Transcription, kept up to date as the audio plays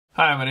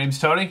Hi, my name's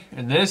Tony,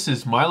 and this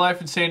is My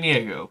Life in San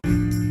Diego. We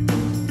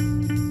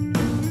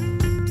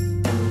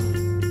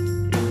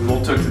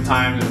both took the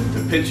time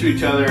to pitch to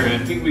each other, and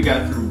I think we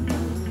got through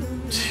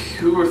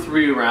 2 or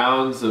 3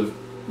 rounds of,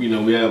 we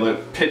had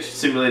like pitch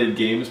simulated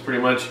games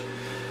pretty much,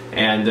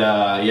 and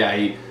yeah,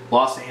 he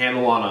lost a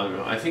handle on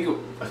a, I think it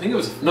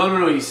was,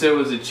 no, he said it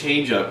was a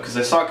changeup, because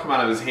I saw it come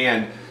out of his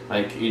hand,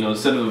 like,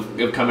 instead of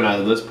it coming out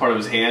of this part of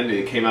his hand,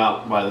 it came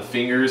out by the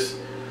fingers,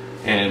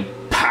 and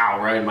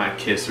pow, right in my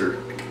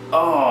kisser.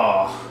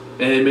 Oh,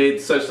 and it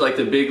made such like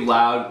the big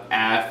loud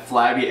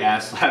flabby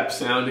ass slap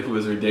sound. It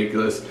was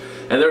ridiculous.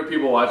 And there were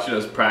people watching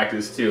us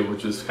practice too,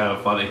 which was kind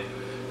of funny.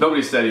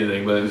 Nobody said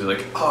anything, but it was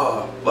like,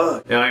 oh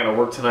fuck. And I gotta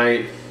work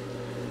tonight,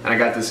 and I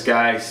got this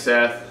guy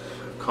Seth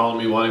calling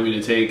me, wanting me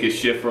to take a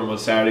shift from on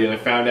Saturday, and I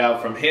found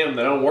out from him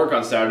that I don't work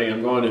on Saturday.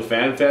 I'm going to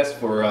Fan Fest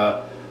for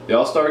the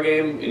All-Star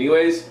game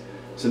anyways.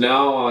 So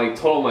now I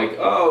told him like,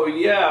 oh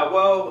yeah,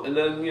 well, and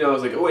then I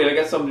was like, oh wait, I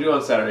got something to do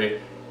on Saturday.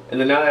 And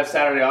then now that I have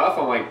Saturday off,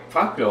 I'm like,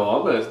 fuck no,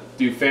 I'm gonna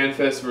do Fan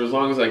Fest for as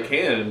long as I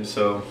can.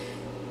 So,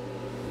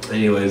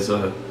 anyways,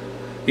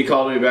 he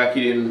called me back.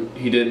 He didn't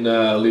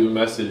leave a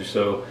message.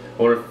 So I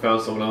wonder if he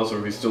found someone else, or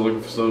if he's still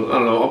looking for someone. I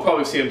don't know. I'll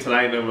probably see him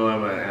tonight, and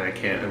I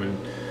can't. I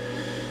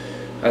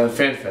mean,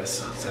 Fan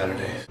Fest on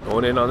Saturday.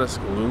 Going in on this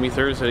gloomy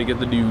Thursday to get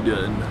the do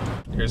done.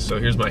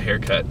 Here's my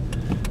haircut,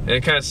 and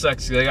it kind of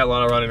sucks because I got a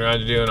lot of running around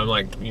to do, and I'm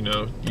like,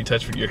 you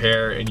touch with your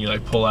hair and you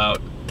like pull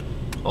out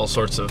all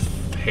sorts of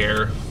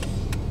hair.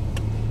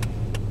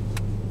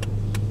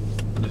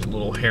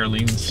 Little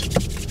hairlines.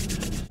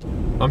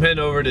 I'm heading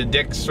over to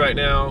Dick's right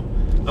now.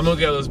 I'm gonna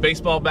get those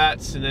baseball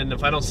bats, and then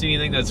if I don't see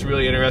anything that's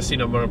really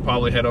interesting, I'm gonna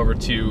probably head over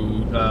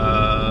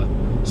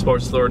to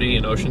Sports Authority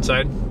in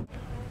Oceanside.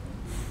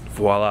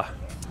 Voila.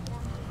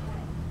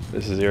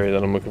 This is the area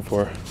that I'm looking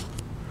for.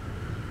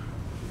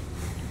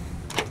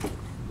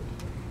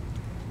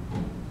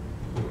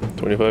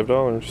 $25,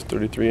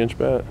 33-inch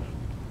bat.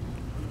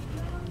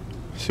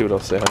 Let's see what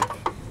else they have.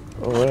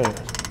 All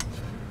right.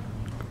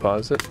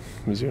 Composite,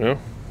 Mizuno.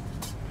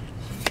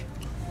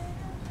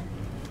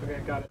 Okay,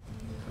 got it.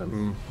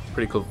 I'm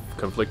pretty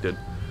conflicted.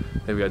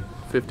 They've got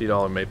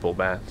 $50 maple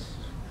bats,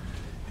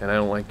 and I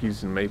don't like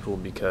using maple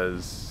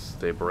because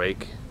they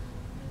break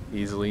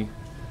easily,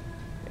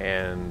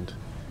 and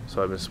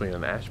so I've been swinging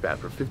an ash bat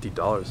for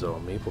 $50 though. A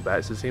maple bat,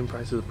 it's the same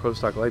price as the Pro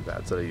Stock Lite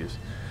bats that I use.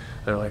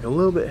 They're like a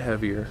little bit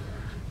heavier.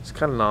 It's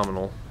kind of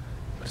nominal,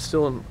 but it's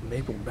still a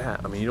maple bat.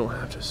 I mean, you don't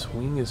have to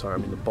swing as hard.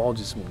 I mean, the ball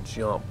just will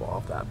jump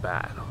off that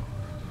bat.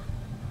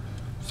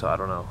 So I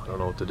don't know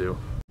what to do.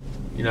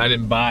 I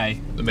didn't buy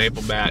the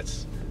maple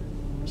bats.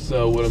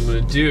 So what I'm gonna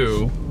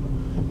do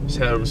is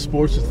head over to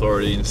Sports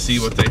Authority and see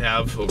what they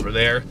have over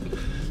there.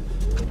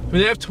 I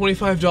mean, they have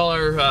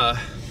 $25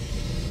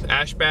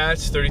 ash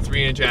bats,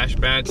 33-inch ash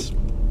bats.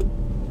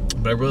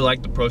 But I really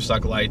like the Pro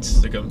Stock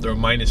Lites. They're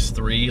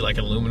 -3, like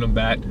an aluminum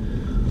bat.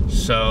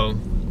 So,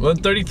 well,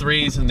 the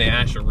 33s and the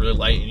ash are really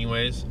light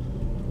anyways.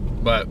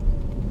 But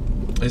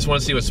I just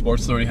want to see what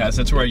Sports Authority has.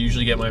 That's where I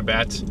usually get my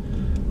bats.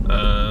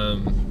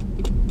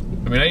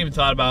 I mean, I even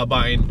thought about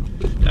buying,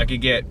 I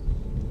could get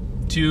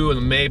 2 of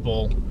the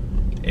maple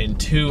and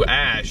 2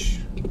 ash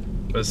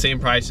for the same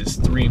price as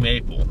 3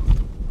 maple.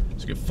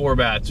 So get 4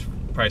 bats,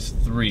 price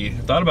of 3. I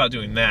thought about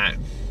doing that.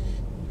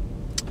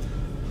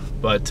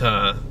 But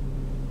I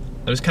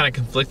was kind of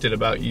conflicted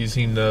about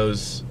using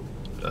those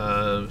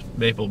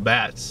maple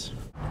bats.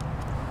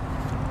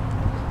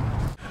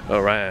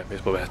 All right,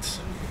 baseball bats.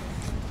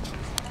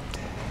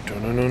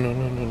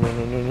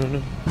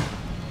 No.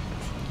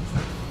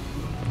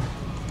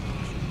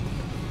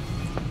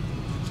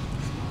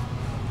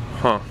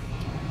 Huh.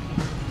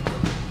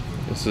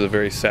 This is a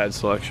very sad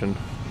selection.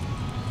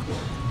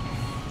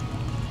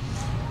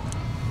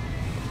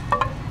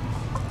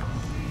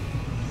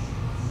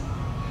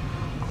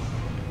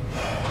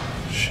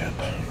 Shit.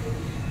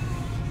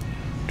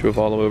 2 of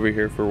all over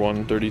here for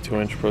one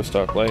 32-inch Pro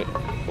Stock Lite,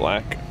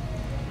 black.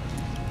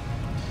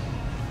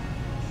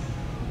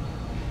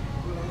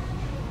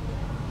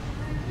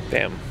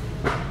 Damn.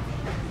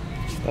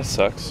 That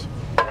sucks.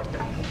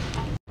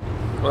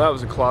 Well, that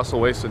was a colossal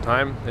waste of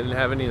time. They didn't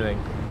have anything.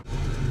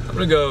 I'm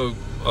gonna go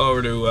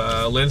over to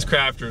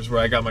Lenscrafters, where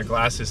I got my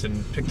glasses,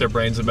 and pick their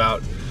brains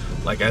about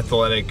like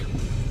athletic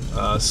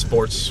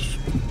sports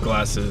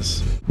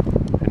glasses.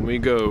 And we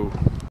go.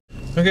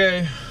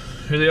 Okay,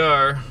 here they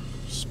are.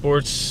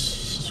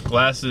 Sports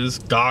glasses,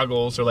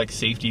 goggles, or like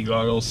safety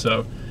goggles.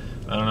 So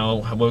I don't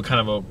know what kind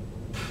of a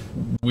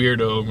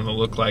weirdo I'm gonna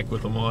look like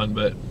with them on,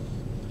 but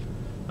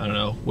I don't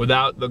know.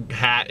 Without the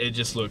hat, it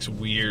just looks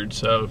weird.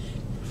 So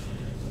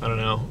I don't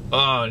know.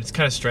 Oh, it's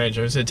kind of strange.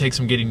 It's gonna take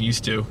some getting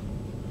used to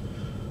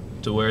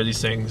wear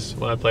these things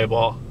when I play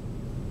ball.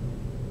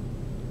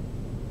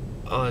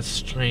 Oh, that's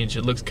strange.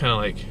 It looks kind of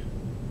like,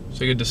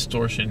 it's like a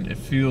distortion. It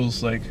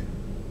feels like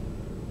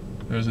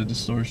there's a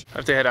distortion. I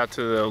have to head out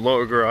to the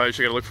lower garage.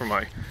 I gotta look for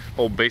my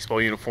old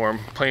baseball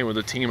uniform. Playing with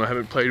a team I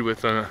haven't played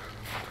with I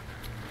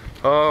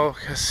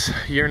guess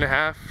a year and a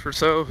half or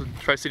so,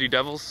 Tri-City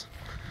Devils.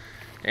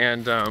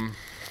 And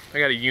I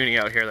got a uni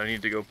out here that I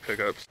need to go pick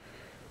up.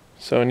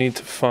 So I need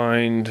to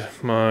find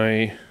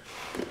my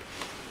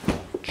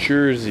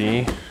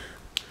jersey.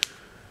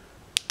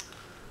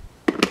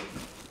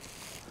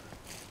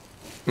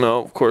 No,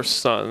 of course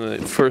it's not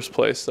in the first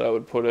place that I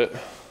would put it.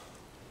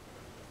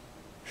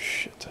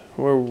 Shit,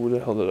 where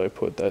the hell did I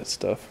put that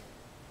stuff?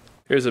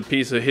 Here's a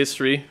piece of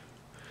history.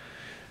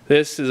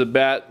 This is a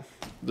bat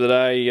that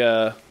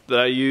I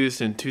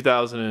used in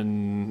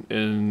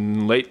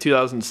late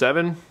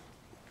 2007.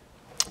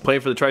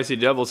 Playing for the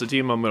Tri-City Devils, a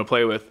team I'm going to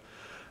play with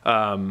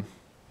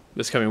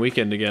this coming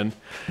weekend again.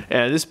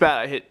 And this bat,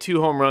 I hit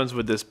 2 home runs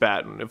with this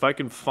bat. And if I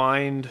can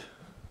find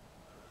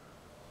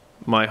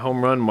my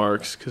home run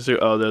marks, because there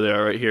they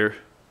are right here.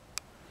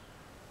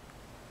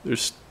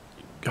 There's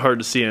hard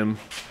to see them.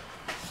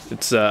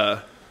 It's you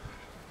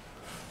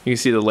can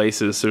see the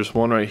laces. There's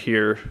one right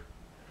here.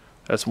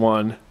 That's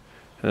one,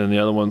 and then the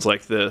other one's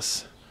like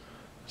this.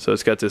 So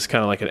it's got this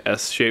kind of like an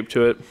S shape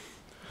to it.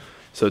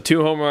 So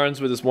 2 home runs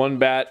with this one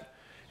bat,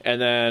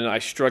 and then I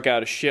struck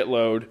out a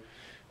shitload.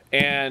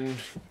 And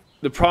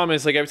the problem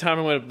is, like, every time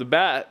I went up the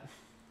bat,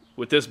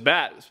 with this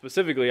bat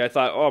specifically, I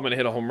thought, oh, I'm gonna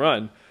hit a home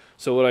run.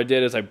 So what I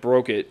did is I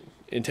broke it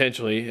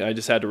intentionally. I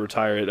just had to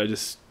retire it.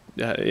 It's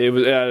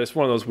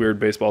one of those weird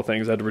baseball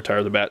things. I had to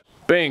retire the bat.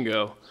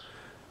 Bingo.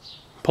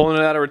 Pulling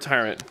it out of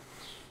retirement.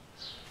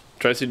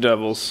 Tri-City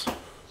Devils.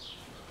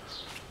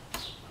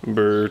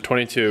 Number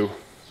 22.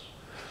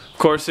 Of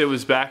course, it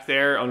was back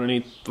there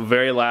underneath the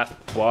very last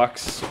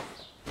box.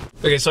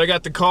 Okay, so I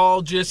got the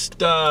call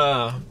just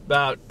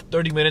about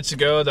 30 minutes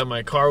ago that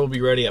my car will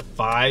be ready at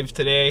 5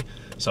 today.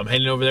 So I'm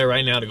heading over there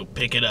right now to go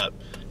pick it up.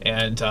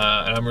 And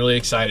I'm really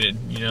excited.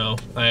 You know,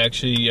 I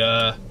actually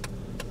I'm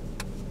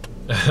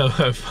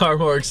far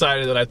more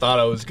excited than I thought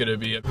I was gonna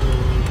be.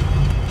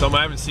 Something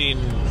I haven't seen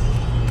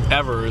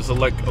ever is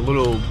like a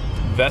little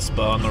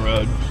Vespa on the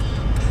road.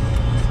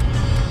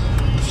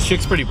 This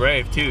chick's pretty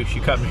brave too. She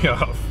cut me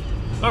off.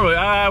 Not really.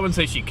 I wouldn't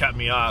say she cut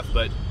me off,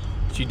 but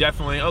she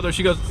definitely. Oh, there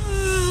she goes.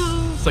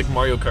 It's like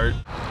Mario Kart.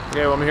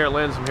 Okay, well, I'm here at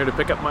Lens. I'm here to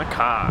pick up my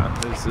car.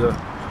 This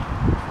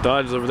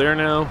Dodge is over there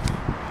now.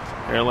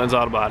 Here at Lens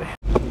Auto Body.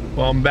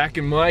 Well, I'm back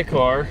in my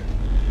car,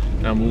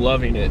 and I'm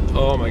loving it.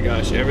 Oh my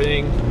gosh,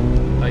 everything,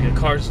 like the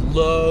car's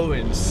low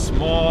and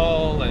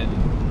small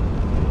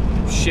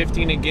and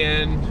shifting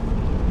again.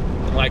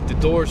 And like the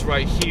door's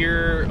right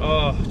here.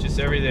 Oh, just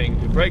everything.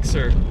 The brakes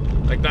are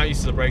like not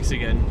used to the brakes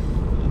again.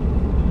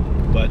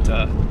 But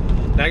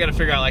now I gotta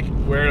figure out like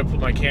where to put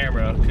my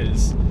camera,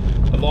 because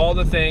of all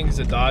the things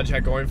that Dodge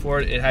had going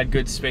for it, it had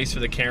good space for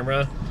the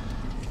camera.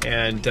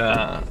 And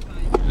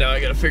now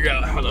I gotta figure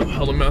out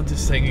how to mount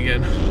this thing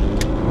again.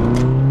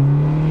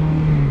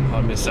 Oh,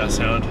 I miss that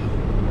sound.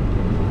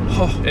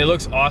 Oh, it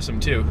looks awesome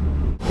too.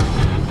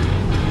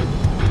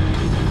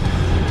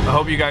 I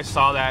hope you guys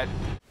saw that.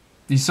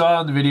 You saw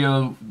in the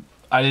video,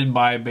 I didn't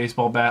buy a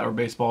baseball bat or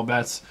baseball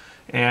bats,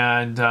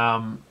 and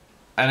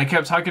I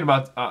kept talking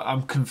about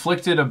I'm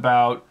conflicted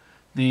about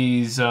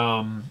these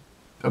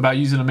about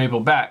using a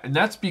maple bat, and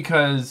that's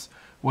because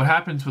what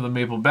happens with a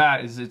maple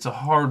bat is it's a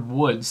hard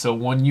wood, so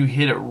when you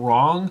hit it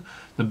wrong,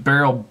 the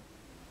barrel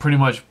pretty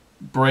much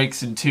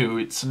breaks in two,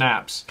 it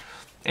snaps.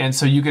 And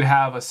so you could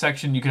have a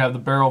section, you could have the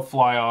barrel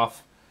fly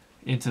off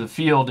into the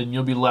field and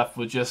you'll be left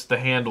with just the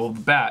handle of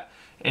the bat.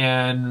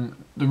 And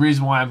the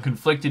reason why I'm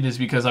conflicted is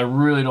because I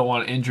really don't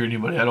want to injure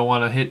anybody. I don't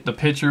want to hit the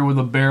pitcher with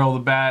the barrel of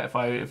the bat if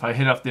I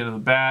hit off the end of the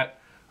bat,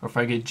 or if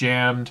I get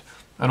jammed.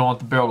 I don't want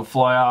the barrel to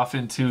fly off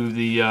into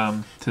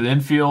the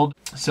infield.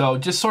 So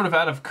just sort of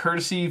out of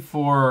courtesy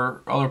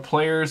for other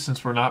players,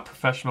 since we're not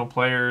professional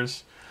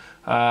players,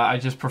 I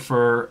just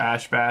prefer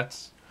ash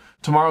bats.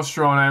 Tomorrow,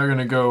 Stro and I are going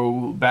to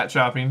go bat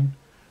shopping,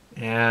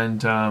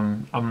 and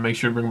I'm going to make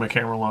sure to bring my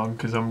camera along,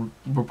 because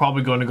we're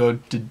probably going to go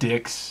to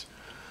Dick's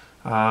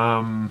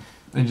and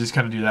just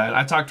kind of do that.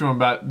 I talked to him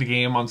about the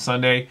game on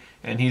Sunday,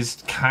 and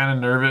he's kind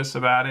of nervous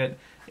about it,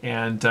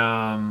 and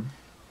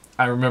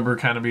I remember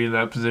kind of being in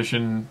that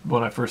position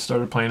when I first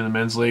started playing in the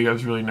men's league. I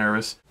was really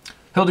nervous.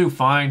 He'll do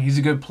fine. He's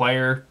a good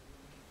player.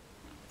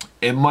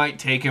 It might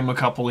take him a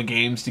couple of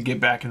games to get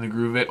back in the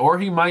groove of it, or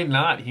he might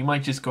not. He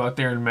might just go out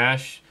there and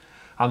mash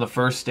on the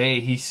first day.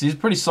 He's a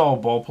pretty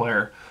solid ball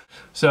player.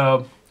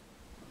 So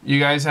you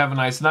guys have a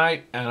nice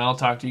night, and I'll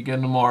talk to you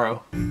again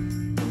tomorrow.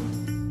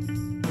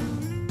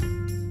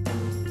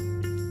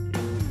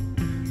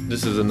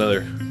 This is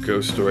another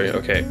ghost story.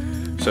 Okay,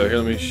 so here,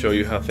 let me show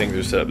you how things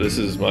are set up. This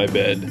is my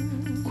bed.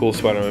 Cool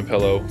Spider-Man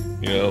pillow,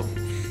 you know.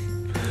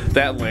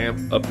 That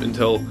lamp, up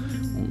until,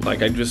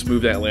 like, I just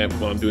moved that lamp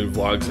when I'm doing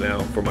vlogs now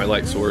for my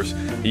light source.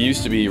 It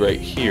used to be right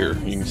here.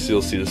 You can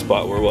still see the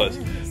spot where it was.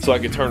 So I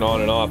could turn on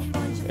and off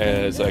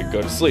as I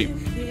go to sleep.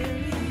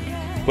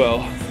 Well,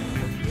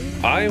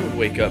 I would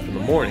wake up in the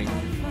morning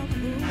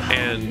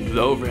and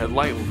the overhead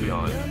light will be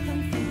on.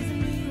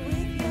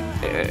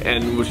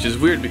 And which is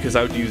weird, because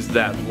I would use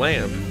that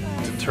lamp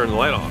to turn the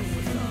light off.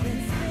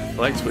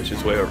 The light switch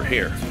is way over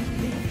here.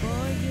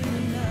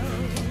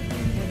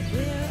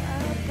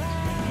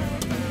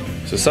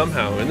 So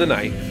somehow in the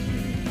night,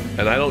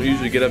 and I don't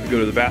usually get up and go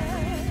to the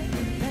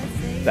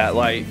bathroom, that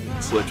light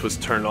switch was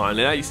turned on, and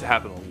that used to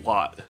happen a lot.